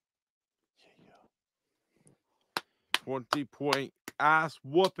20-point ass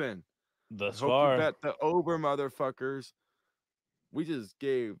whooping. I Thus hope you far. bet the over, motherfuckers. We just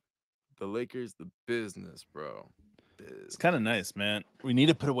gave the Lakers the business, bro. It's kind Business. of nice, man. We need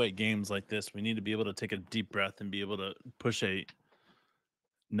to put away games like this. We need to be able to take a deep breath and be able to push a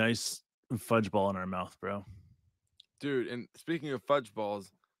nice fudge ball in our mouth, bro. Dude, and speaking of fudge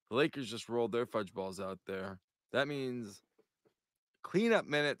balls, the Lakers just rolled their fudge balls out there. That means cleanup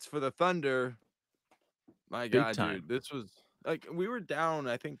minutes for the Thunder. My Big God, time. dude, this was like we were down,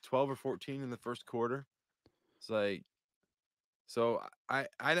 I think 12 or 14 in the first quarter. It's like, so I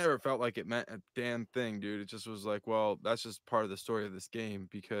never felt like it meant a damn thing, dude. It just was like, well, that's just part of the story of this game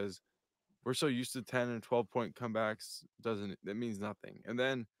because we're so used to 10 and 12-point comebacks. Doesn't that means nothing? And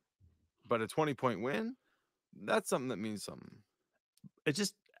then, but a 20-point win, that's something that means something. It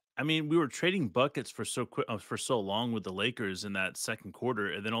just, I mean, we were trading buckets for so quick for so long with the Lakers in that second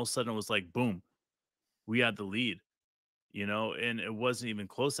quarter, and then all of a sudden it was like, boom, we had the lead, and it wasn't even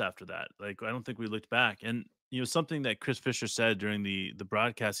close after that. Like I don't think we looked back. And something that Chris Fisher said during the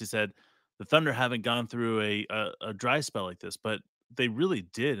broadcast, he said the Thunder haven't gone through a dry spell like this, but they really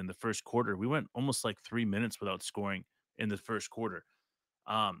did in the first quarter. We went almost like 3 minutes without scoring in the first quarter.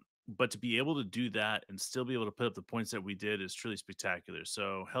 But to be able to do that and still be able to put up the points that we did is truly spectacular.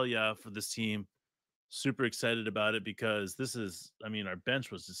 So hell yeah for this team. Super excited about it because this is, I mean, our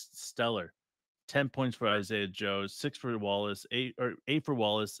bench was just stellar. 10 points for Isaiah Joe, 6 for Wallace, 8 for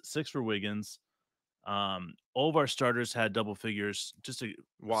Wallace, 6 for Wiggins. All of our starters had double figures. Just a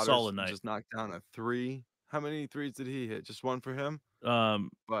Waters solid night. just knocked down a three. How many threes did he hit? Just one for him? Um,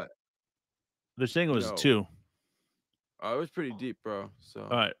 But, they're saying it you was know, 2. it was pretty deep, bro. All So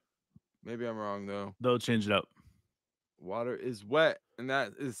right, maybe I'm wrong, though. they'll change it up. Water is wet, and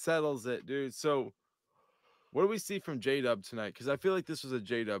that settles it, dude. So what do we see from J-Dub tonight? Because I feel like this was a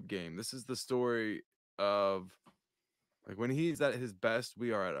J-Dub game. This is the story of, like, when he's at his best,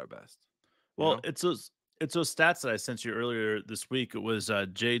 we are at our best, you Well, know? it's those stats that I sent you earlier this week. It was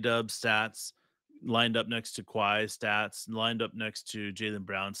J Dub stats lined up next to Kawhi stats, lined up next to Jalen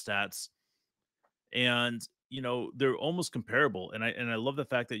Brown stats, and they're almost comparable. And I love the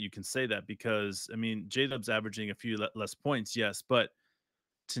fact that you can say that because I mean J Dub's averaging a few less points, yes, but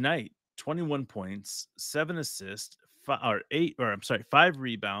tonight 21 points, 7 assists, or eight, or I'm sorry, 5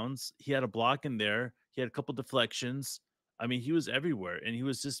 rebounds. He had a block in there. He had a couple deflections. I mean, he was everywhere and he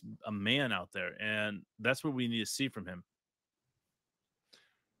was just a man out there. And that's what we need to see from him.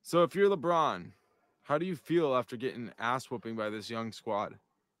 So if you're LeBron, how do you feel after getting ass whooping by this young squad?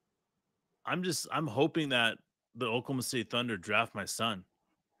 I'm hoping that the Oklahoma City Thunder draft my son.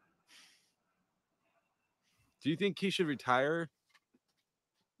 Do you think he should retire?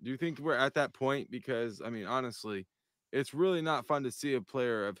 Do you think we're at that point? Because, I mean, honestly, it's really not fun to see a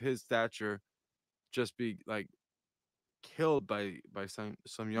player of his stature just be like killed by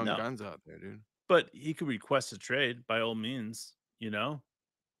some young No, guns out there, dude. but he could request a trade by all means.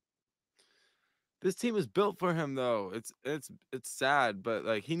 This team is built for him though. It's sad, but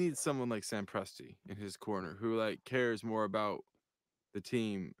like he needs someone like Sam Presti in his corner who like cares more about the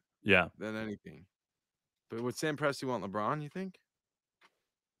team Yeah. than anything. But would Sam Presti want LeBron, you think?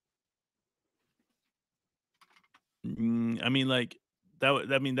 I mean, like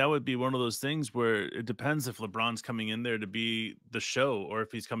I mean, that would be one of those things where it depends if LeBron's coming in there to be the show or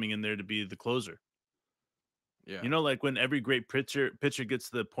if he's coming in there to be the closer. Yeah. Like when every great pitcher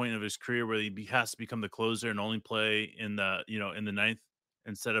gets to the point of his career where has to become the closer and only play in the ninth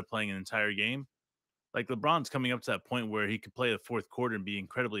instead of playing an entire game. Like LeBron's coming up to that point where he could play the fourth quarter and be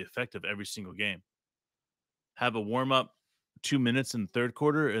incredibly effective every single game. Have a warm up 2 minutes in the third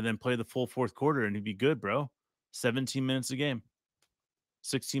quarter and then play the full fourth quarter and he'd be good, bro. 17 minutes a game,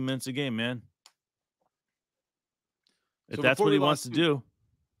 16 minutes a game, man. If So that's what he wants to do.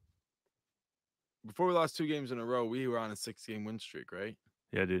 before we lost 2 games in a row, we were on a 6-game win streak, right?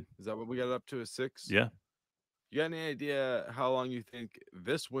 Yeah, dude. Is that what we got up to, a 6? Yeah. You got any idea how long you think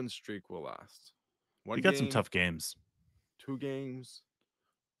this win streak will last? We One got some game, tough games. 2 games?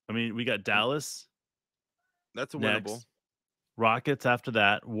 I mean, we got Um, Dallas That's a winnable. next, Rockets after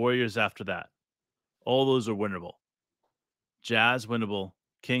that, Warriors after that. All those are winnable. Jazz winnable,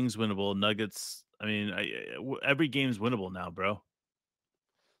 Kings winnable, Nuggets. I mean, every game's winnable now, bro.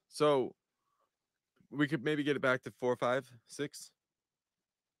 So we could maybe get it back to 4, 5, 6.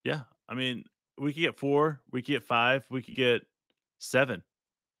 Yeah. I mean, we could get 4, we could get 5, we could get 7,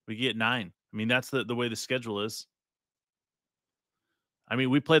 we could get 9. I mean, that's the way the schedule is. I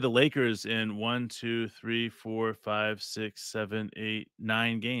mean, we play the Lakers in 1, 2, 3, 4, 5, 6, 7, 8,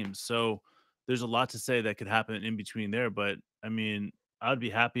 9 games. So there's a lot to say that could happen in between there. But I mean, I would be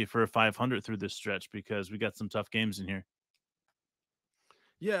happy for a 500 through this stretch because we got some tough games in here.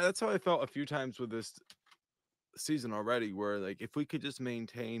 Yeah, that's how I felt a few times with this season already, where like if we could just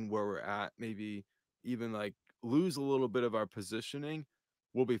maintain where we're at, maybe even like lose a little bit of our positioning,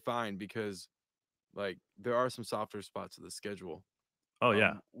 we'll be fine because like there are some softer spots of the schedule. Oh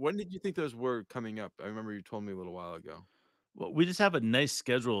yeah. When did you think those were coming up? I remember you told me a little while ago. Well, we just have a nice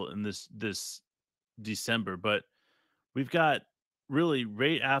schedule in this December, but we've got really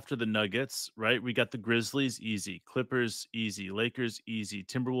right after the Nuggets, right? We got the Grizzlies easy, Clippers easy, Lakers easy,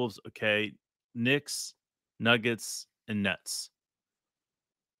 Timberwolves okay, Knicks, Nuggets, and Nets.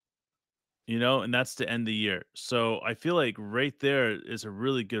 And that's to end the year. So I feel like right there is a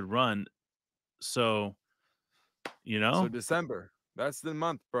really good run. So, you So know, December, that's the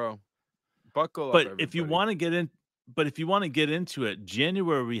month, bro. Buckle up, but if you everybody. want to get in, but if you want to get into it,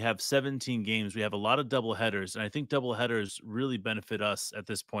 January we have 17 games. We have a lot of double headers, and I think double headers really benefit us at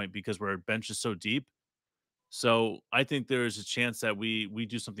this point because our bench is so deep. So I think there is a chance that we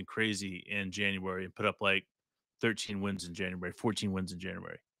do something crazy in January and put up like 13 wins in January, 14 wins in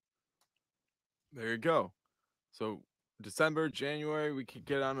January. There you go. So December, January, we could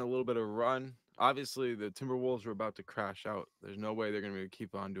get on a little bit of a run. Obviously, the Timberwolves are about to crash out. There's no way they're going to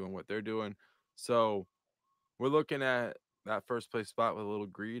keep on doing what they're doing. So we're looking at that first place spot with a little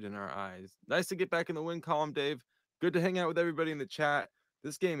greed in our eyes. Nice to get back in the win column, Dave. Good to hang out with everybody in the chat.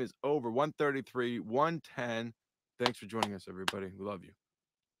 This game is over 133, 110. Thanks for joining us, everybody. We love you.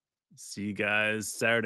 See you guys Saturday.